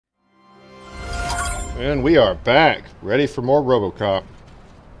And we are back, ready for more Robocop.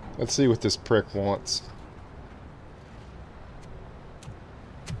 Let's see what this prick wants.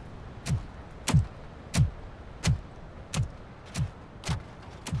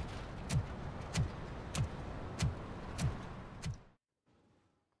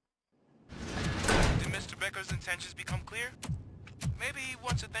 Did Mr. Becker's intentions become clear? Maybe he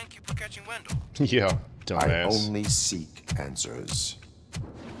wants to thank you for catching Wendell. Yeah, dumbass. I only seek answers.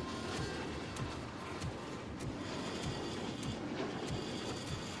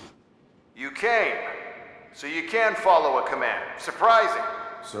 You came, so you can follow a command. Surprising.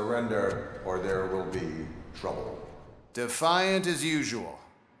 Surrender, or there will be trouble. Defiant as usual.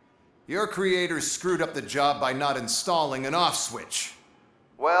 Your creators screwed up the job by not installing an off switch.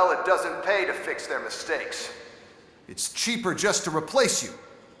 Well, it doesn't pay to fix their mistakes. It's cheaper just to replace you.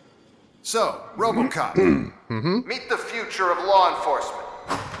 So, Robocop, meet the future of law enforcement.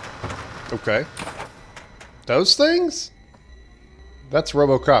 Okay. Those things? That's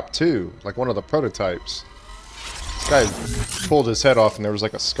Robocop 2, like one of the prototypes. This guy pulled his head off and there was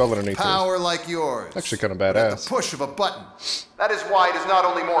like a skull underneath it. Power like yours. Actually kind of At the badass. push of a button. That is why it is not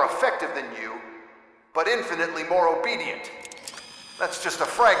only more effective than you, but infinitely more obedient. That's just a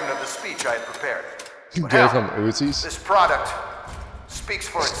fragment of the speech I had prepared. You But gave hell, him Uzis? this product speaks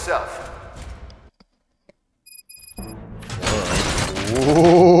for itself.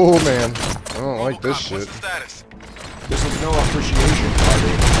 Oh man, I don't like this Robocop, shit. what's the status? This is no appreciation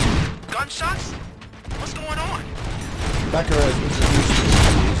party. Gunshots? What's going on? Becker has introduced us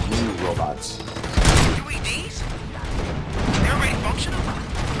to his new robots. UEDs? They're already functional?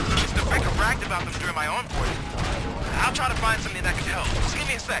 Mr. Becker bragged about them during my onboarding. I'll try to find something that could help. Just give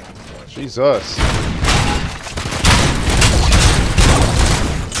me a sec. Jesus.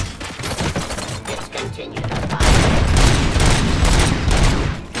 Discontinue the fight.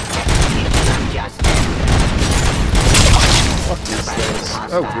 Justice. Fuck these things.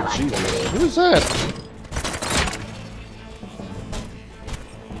 Oh, good Jesus. Who's that?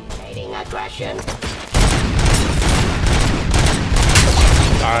 Creating aggression.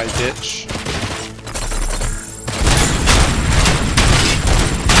 Die, bitch.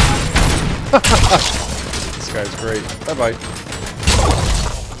 This guy's great. Bye-bye.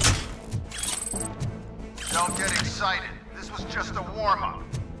 Don't get excited. This was just a warm-up.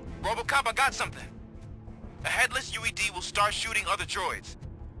 Robocop, I got something. A headless UED will start shooting other droids.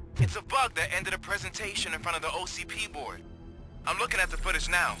 It's a bug that ended a presentation in front of the OCP board. I'm looking at the footage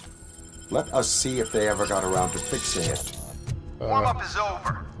now. Let us see if they ever got around to fixing it. Warm-up is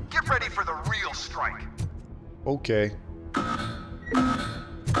over. Get ready for the real strike. Okay.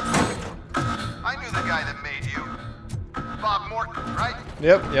 I knew the guy that made you. Bob Morton, right?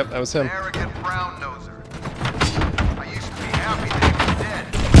 Yep, that was him. Arrogant brown-noser. I used to be happy that he was dead.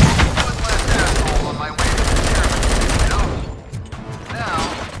 One less asshole on my way to the chairman, you know? Now,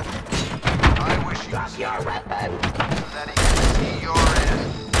 I wish he Drop was your here weapon. so that he could see your end.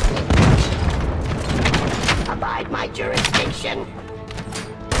 Abide my jurisdiction.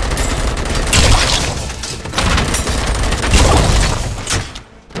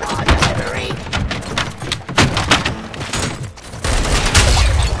 Raw delivery.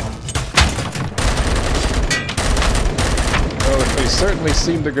 Well, they certainly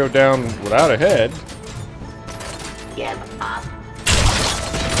seem to go down without a head. Give up.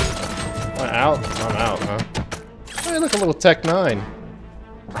 I'm out, huh? Hey, look, a little Tech 9.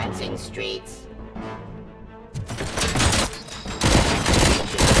 Cleansing streets.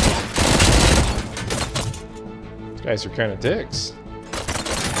 These guys are kind of dicks.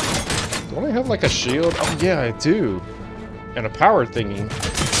 Don't I have like a shield? Oh yeah, I do. And a power thingy.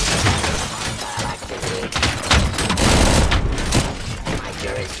 Hostile activity. My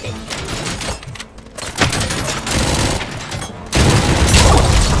jurisdiction.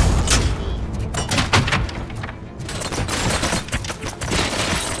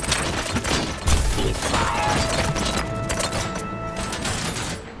 Ceasefire.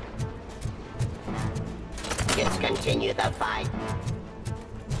 Discontinue the fight.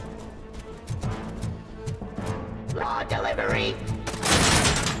 Raw delivery.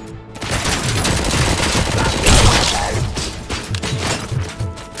 Drop your weapon.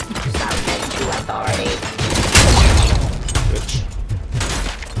 Submit to authority. Bitch.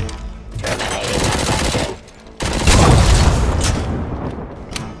 Terminating aggression.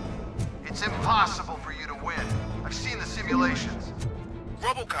 It's impossible for you to win. I've seen the simulations.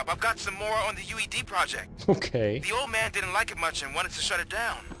 Robocop, I've got some more on the UED project. Okay. The old man didn't like it much and wanted to shut it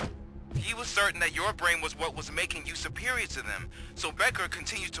down. He was certain that your brain was what was making you superior to them, so Becker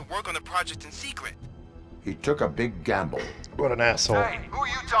continued to work on the project in secret. He took a big gamble. What an asshole. Hey, who are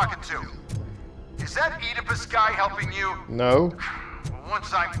you talking to? Is that Oedipus guy helping you? No. Well,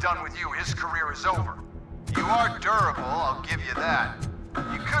 once I'm done with you, his career is over. You are durable, I'll give you that.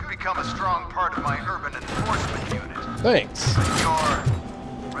 You could become a strong part of my urban enforcement unit. Thanks. But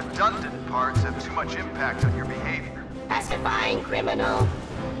your redundant parts have too much impact on your behavior. Pacifying criminal.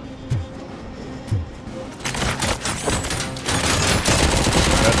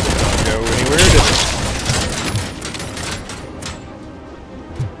 That did not go anywhere, did it?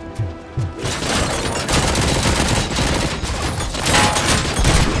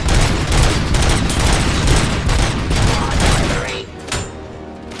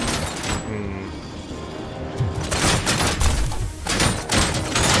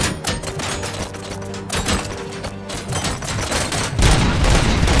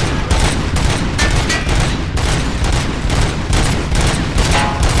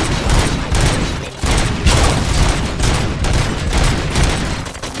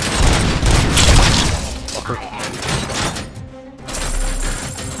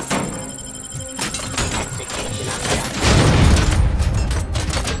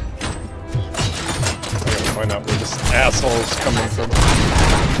 Find out where this asshole's coming from.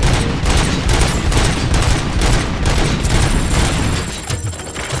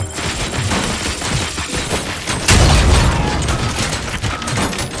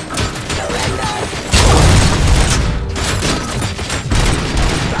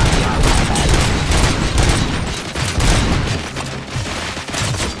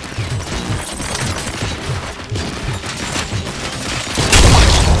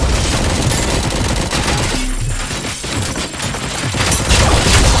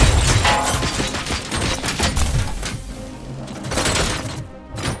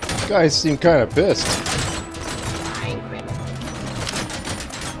 Guys seem kind of pissed.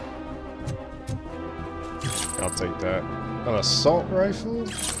 I'll take that. An assault rifle?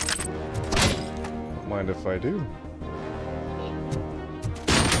 Don't mind if I do.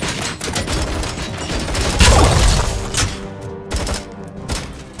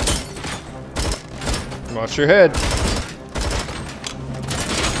 Watch your head.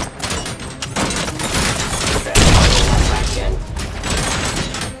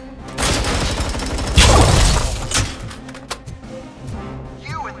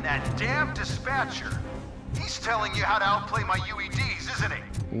 He's telling you how to outplay my UEDs, isn't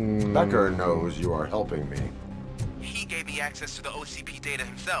he? Becker knows you are helping me. He gave me access to the OCP data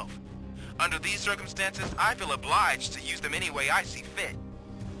himself. Under these circumstances, I feel obliged to use them any way I see fit.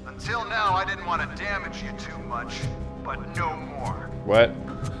 Until now, I didn't want to damage you too much, but no more. What?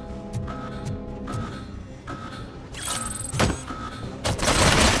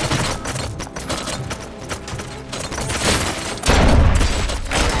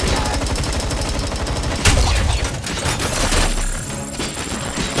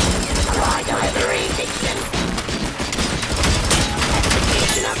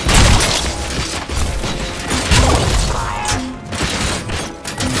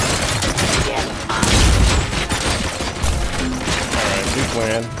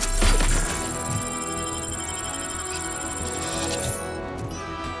 Plan.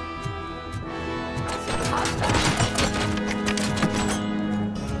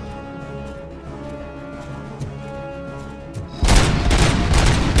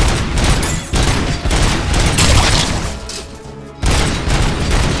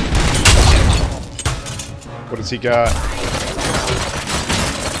 What has he got?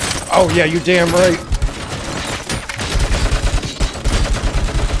 Oh yeah, you damn right.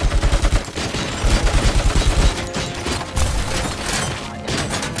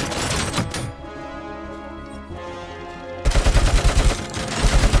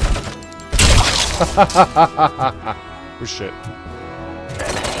 Oh shit.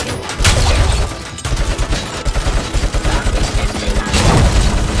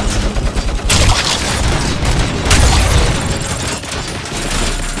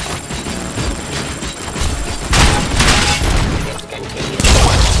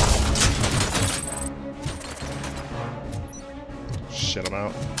 Shit, I'm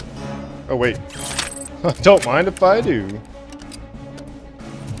out. Oh wait. Don't mind if I do.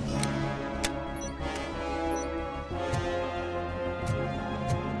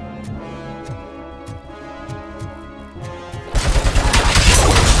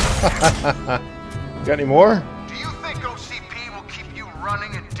 Got any more? Do you think OCP will keep you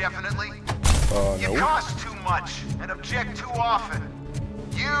running indefinitely? You No. cost too much and object too often.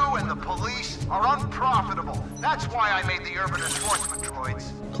 You and the police are unprofitable. That's why I made the urban enforcement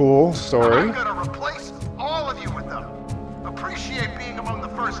droids. Cool story. I'm gonna replace all of you with them. Appreciate being among the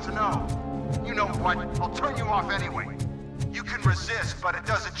first to know. You know what? I'll turn you off anyway. You can resist, but it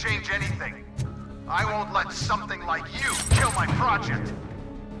doesn't change anything. I won't let something like you kill my project.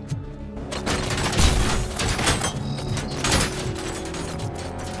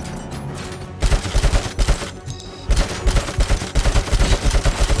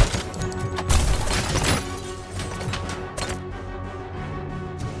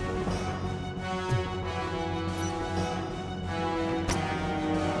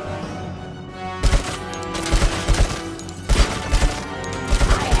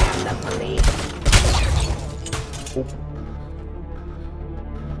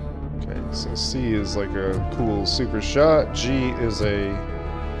 So C is like a cool super shot. G is a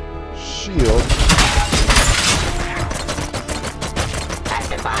shield.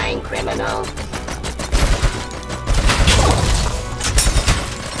 Classifying criminal.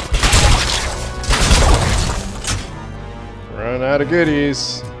 Run out of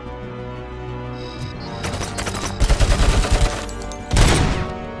goodies.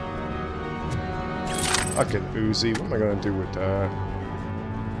 Fucking Uzi. What am I gonna do with that?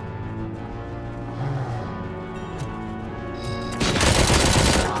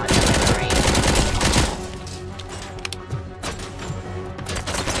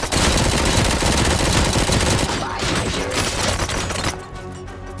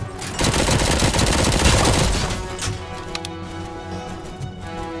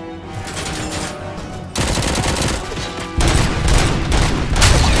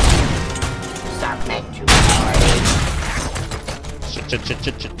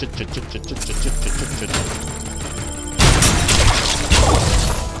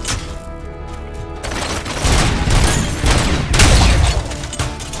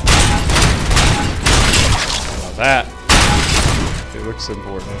 That. It looks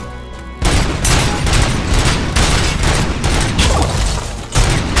important.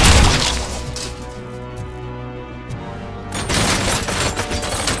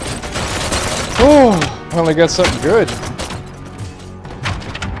 Oh, finally got something good.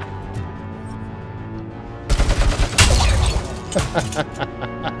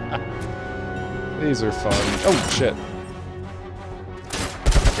 These are fun. Oh, shit.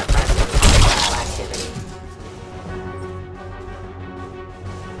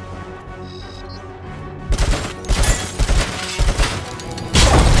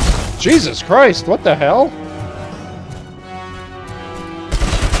 Jesus Christ, what the hell?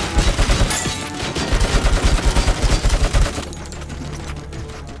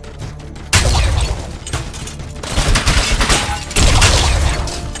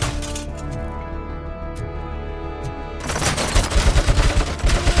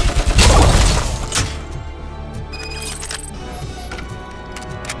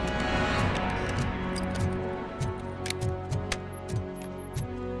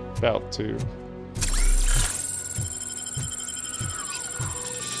 About to.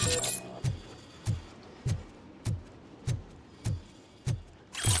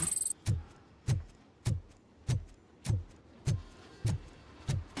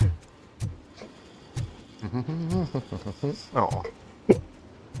 Oh.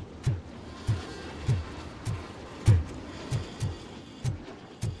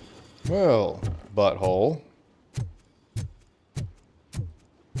 Well, butthole.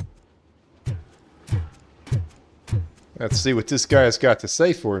 Let's see what this guy's got to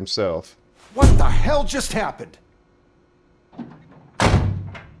say for himself. What the hell just happened?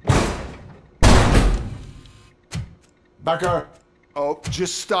 Becker! Oh,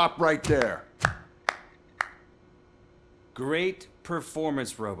 just stop right there. Great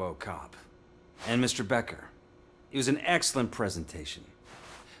performance, Robocop. And Mr. Becker, it was an excellent presentation.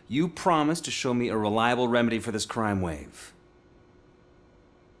 You promised to show me a reliable remedy for this crime wave.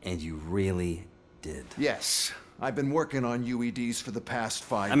 And you really did. Yes, I've been working on UEDs for the past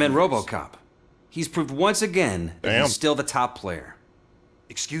 5 years. I meant Robocop. He's proved once again that he's still the top player.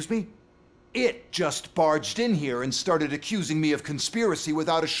 Excuse me? It just barged in here and started accusing me of conspiracy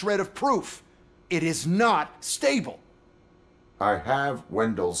without a shred of proof. It is not stable. I have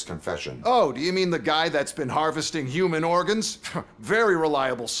Wendell's confession. Oh, do you mean the guy that's been harvesting human organs? Very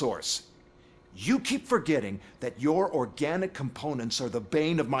reliable source. You keep forgetting that your organic components are the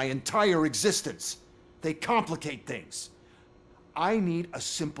bane of my entire existence. They complicate things. I need a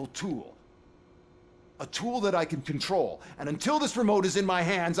simple tool. A tool that I can control. And until this remote is in my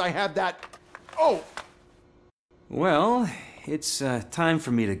hands, I have that... Oh! Well, it's time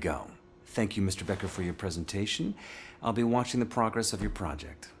for me to go. Thank you, Mr. Becker, for your presentation. I'll be watching the progress of your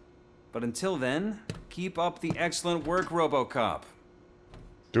project. But until then, keep up the excellent work, Robocop.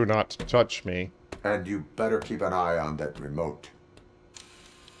 Do not touch me. And you better keep an eye on that remote.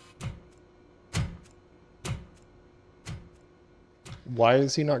 Why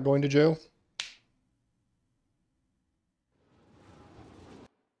is he not going to jail?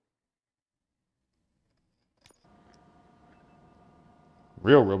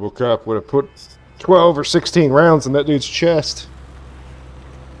 Real Robocop would have put 12 or 16 rounds in that dude's chest.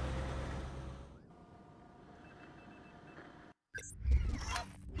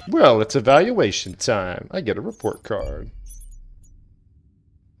 Well, it's evaluation time. I get a report card.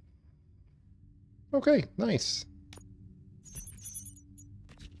 Okay, nice.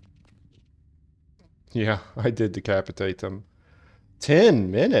 Yeah, I did decapitate them. 10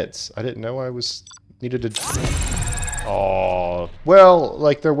 minutes? I didn't know I was needed to... Oh, well,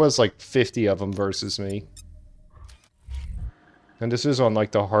 like there was like 50 of them versus me. And this is on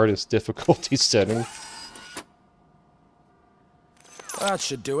like the hardest difficulty setting. That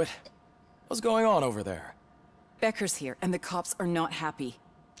should do it. What's going on over there? Becker's here, and the cops are not happy.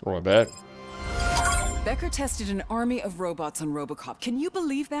 Oh, I bet. Becker tested an army of robots on Robocop. Can you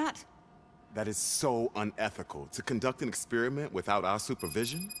believe that? That is so unethical. To conduct an experiment without our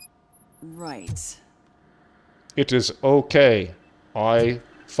supervision? Right. It is okay. I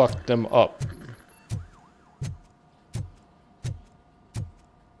fucked them up.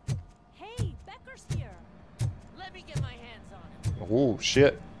 Hey, Becker's here. Let me get my hands on him. Oh,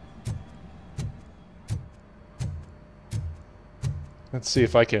 shit. Let's see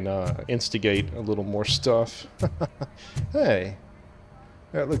if I can instigate a little more stuff. Hey.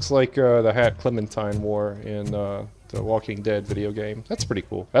 That looks like the hat Clementine wore in the Walking Dead video game. That's pretty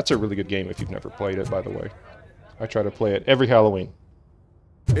cool. That's a really good game if you've never played it, by the way. I try to play it every Halloween.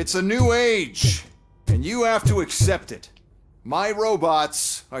 It's a new age, and you have to accept it. My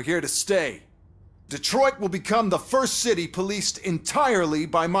robots are here to stay. Detroit will become the first city policed entirely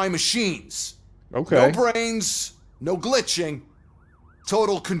by my machines. Okay. No brains, no glitching,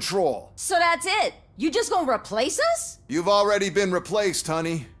 total control. So that's it? You just gonna replace us? You've already been replaced,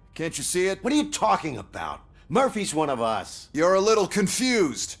 honey. Can't you see it? What are you talking about? Murphy's one of us. You're a little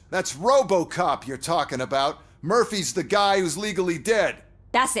confused. That's Robocop you're talking about. Murphy's the guy who's legally dead.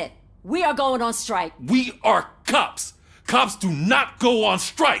 That's it. We are going on strike. We are cops. Cops do not go on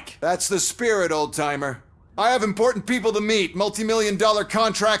strike. That's the spirit, old-timer. I have important people to meet, multi-million-dollar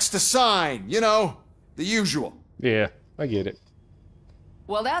contracts to sign. You know, the usual. Yeah, I get it.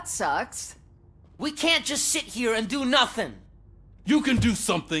 Well, that sucks. We can't just sit here and do nothing. You can do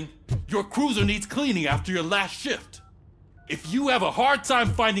something. Your cruiser needs cleaning after your last shift. If you have a hard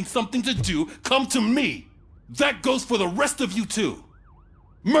time finding something to do, come to me. That goes for the rest of you too.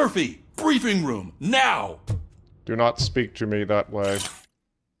 Murphy, briefing room, now! Do not speak to me that way.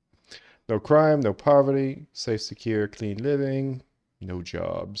 No crime, no poverty, safe, secure, clean living, no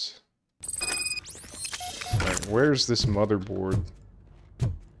jobs. Right, where's this motherboard?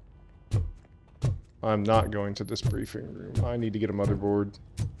 I'm not going to this briefing room. I need to get a motherboard.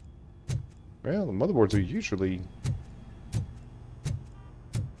 Well, the motherboards are usually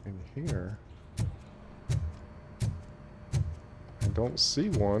in here. I don't see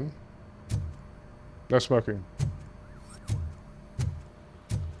one. No smoking.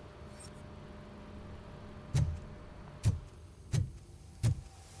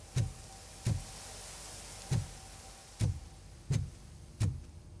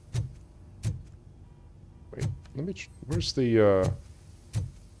 Wait, let me. Where's the?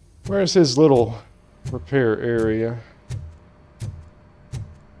 Where's his little repair area?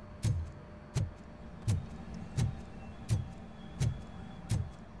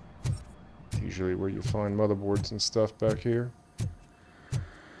 Usually where you find motherboards and stuff back here.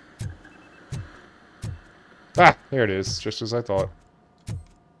 Ah, there it is, just as I thought.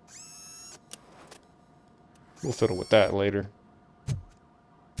 We'll fiddle with that later.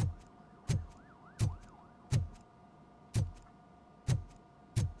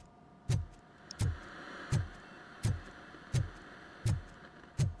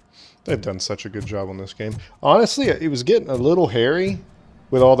 They've done such a good job on this game. Honestly, it was getting a little hairy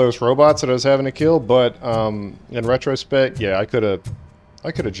with all those robots that I was having to kill, but in retrospect, yeah, I could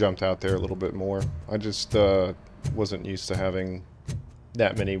have jumped out there a little bit more. I just wasn't used to having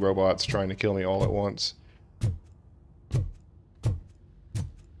that many robots trying to kill me all at once.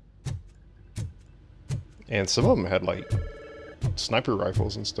 And some of them had like sniper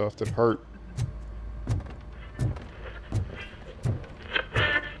rifles and stuff that hurt.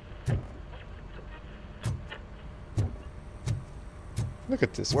 Look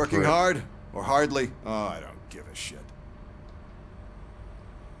at this. Working hard or hardly? Oh, I don't give a shit.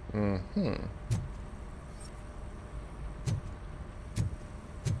 Mm-hmm.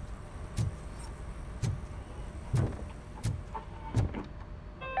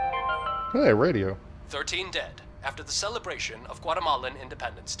 Hey, radio. 13 dead after the celebration of Guatemalan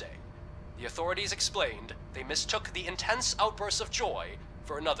Independence Day. The authorities explained they mistook the intense outbursts of joy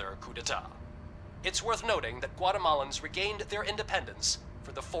for another coup d'etat. It's worth noting that Guatemalans regained their independence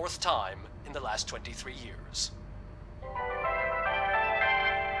for the 4th time in the last 23 years.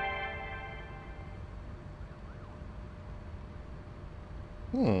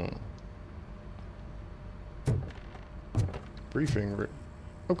 Briefing.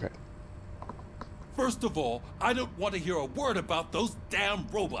 Okay. First of all, I don't want to hear a word about those damn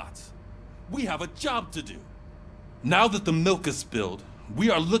robots. We have a job to do. Now that the milk is spilled, we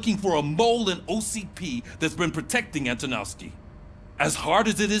are looking for a mole in OCP that's been protecting Antonowski. As hard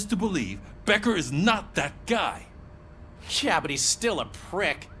as it is to believe, Becker is not that guy. Yeah, but he's still a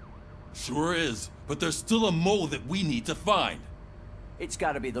prick. Sure is, but there's still a mole that we need to find. It's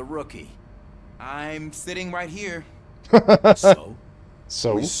gotta be the rookie. I'm sitting right here. So?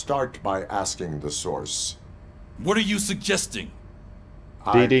 We start by asking the source. What are you suggesting?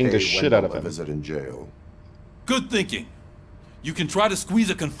 Beating the I pay shit out of Wendell a him. visit in jail. Good thinking. You can try to squeeze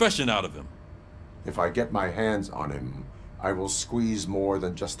a confession out of him. If I get my hands on him, I will squeeze more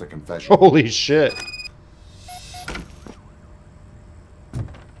than just a confession. Holy shit.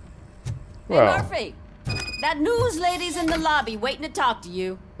 Hey, Murphy. That news lady's in the lobby waiting to talk to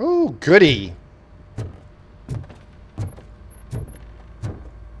you. Oh, goody.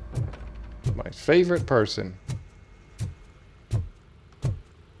 My favorite person.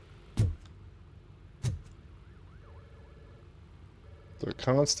 The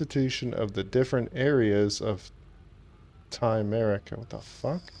constitution of the different areas of Time-America. What the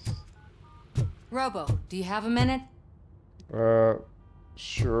fuck? Robo, do you have a minute?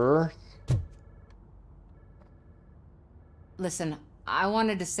 Sure. Listen, I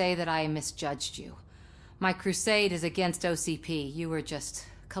wanted to say that I misjudged you. My crusade is against OCP. You were just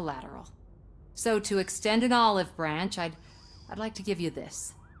collateral. So to extend an olive branch, I'd like to give you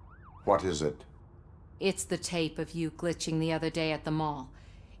this. What is it? It's the tape of you glitching the other day at the mall.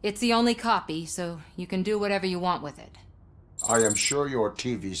 It's the only copy, so you can do whatever you want with it. I am sure your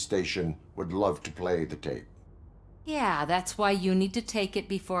TV station would love to play the tape. Yeah, that's why you need to take it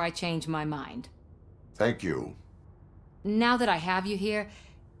before I change my mind. Thank you. Now that I have you here,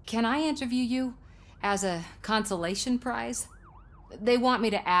 can I interview you as a consolation prize? They want me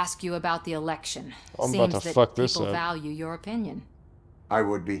to ask you about the election. I'm about to fuck this people up. value your opinion. I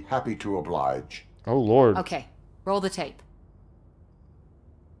would be happy to oblige. Oh, Lord. Okay, roll the tape.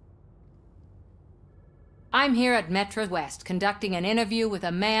 I'm here at Metro West conducting an interview with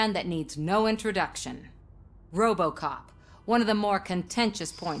a man that needs no introduction. Robocop. One of the more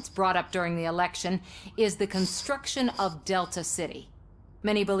contentious points brought up during the election is the construction of Delta City.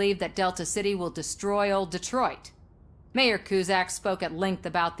 Many believe that Delta City will destroy old Detroit. Mayor Cusack spoke at length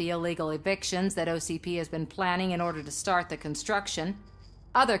about the illegal evictions that OCP has been planning in order to start the construction.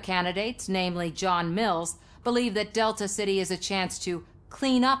 Other candidates, namely John Mills, believe that Delta City is a chance to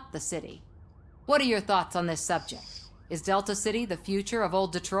clean up the city. What are your thoughts on this subject? Is Delta City the future of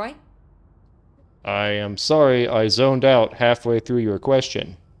old Detroit? I am sorry I zoned out halfway through your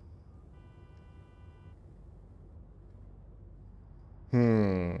question.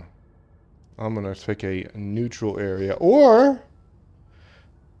 I'm gonna pick a neutral area, or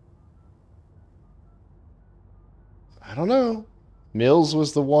I don't know. Mills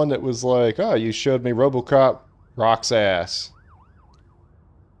was the one that was like, "Oh, you showed me Robocop rocks ass."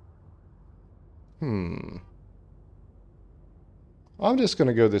 I'm just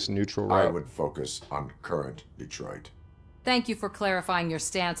gonna go this neutral route. I would focus on current Detroit. Thank you for clarifying your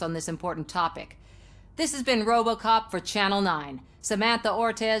stance on this important topic. This has been Robocop for Channel 9. Samantha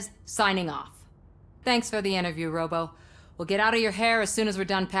Ortez, signing off. Thanks for the interview, Robo. We'll get out of your hair as soon as we're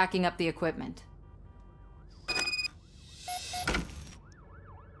done packing up the equipment.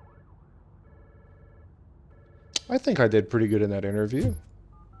 I think I did pretty good in that interview.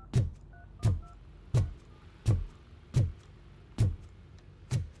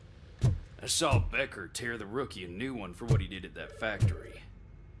 I saw Becker tear the rookie a new one for what he did at that factory.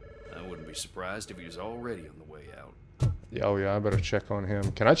 I wouldn't be surprised if he was already on the way out. Yeah, oh yeah, I better check on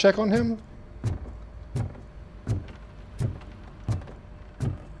him. Can I check on him?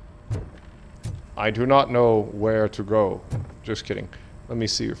 I do not know where to go. Just kidding. Let me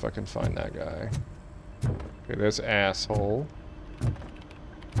see if I can find that guy. Okay, there's asshole.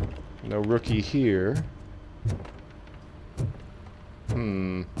 No rookie here.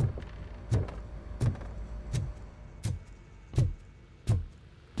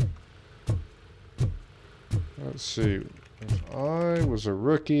 Let's see. If I was a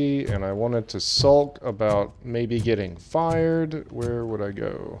rookie and I wanted to sulk about maybe getting fired, where would I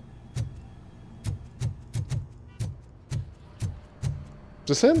go?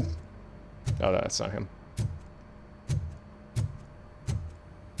 Is this him? No, that's not him.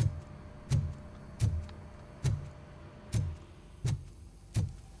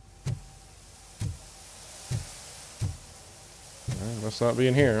 Must not be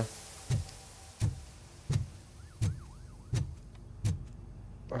in here.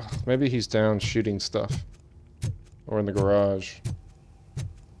 Ugh, maybe he's down shooting stuff. Or in the garage.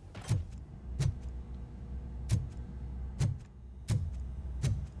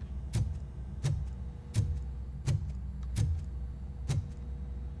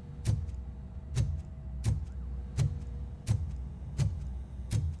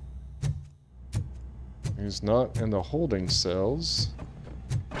 He's not in the holding cells.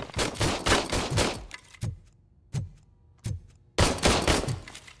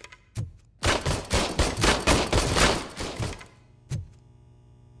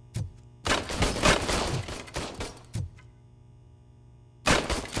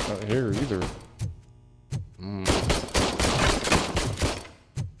 Not here either.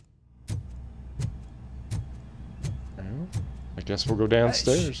 Well, I guess we'll go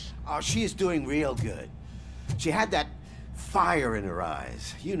downstairs. Oh, she is doing real good. She had that fire in her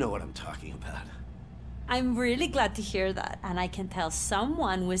eyes. You know what I'm talking about. I'm really glad to hear that, and I can tell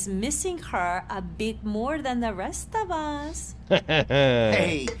someone was missing her a bit more than the rest of us.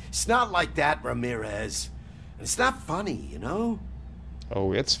 Hey, it's not like that, Ramirez. It's not funny, you know?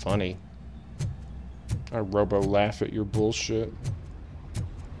 Oh, it's funny. I robo laugh at your bullshit.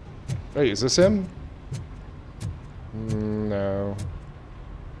 Hey, is this him? No.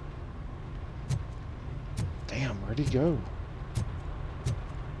 Damn, where'd he go?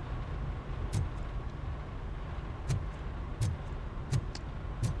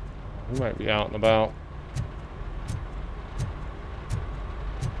 He might be out and about.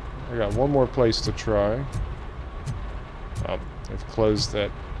 I got one more place to try. I've closed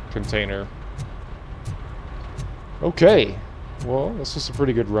that container. Okay. Well, this was a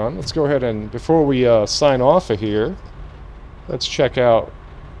pretty good run. Let's go ahead and, before we sign off of here, let's check out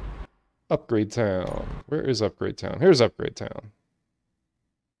Upgrade Town. Where is Upgrade Town? Here's Upgrade Town.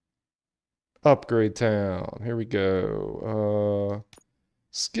 Upgrade Town. Here we go.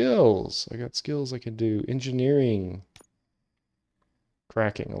 Skills. I got skills I can do. Engineering.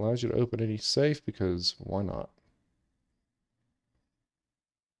 Cracking. Allows you to open any safe because why not?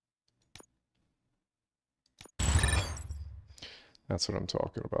 That's what I'm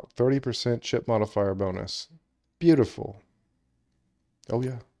talking about. 30% chip modifier bonus. Beautiful. Oh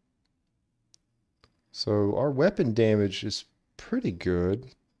yeah. So our weapon damage is pretty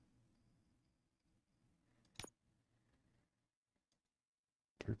good.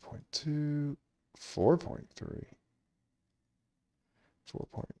 3.2, 4.3,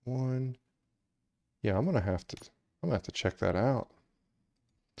 4.1. Yeah, I'm gonna have to check that out.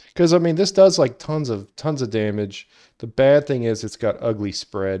 Because I mean, this does like tons of damage. The bad thing is it's got ugly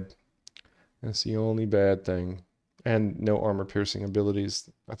spread. That's the only bad thing. And no armor piercing abilities.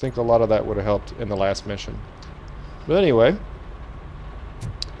 I think a lot of that would have helped in the last mission. But anyway,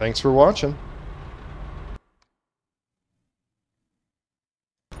 thanks for watching.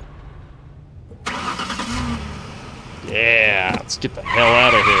 Yeah, let's get the hell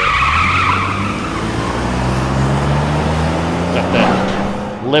out of here. Got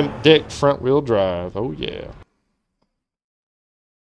that limp dick front wheel drive. Oh yeah.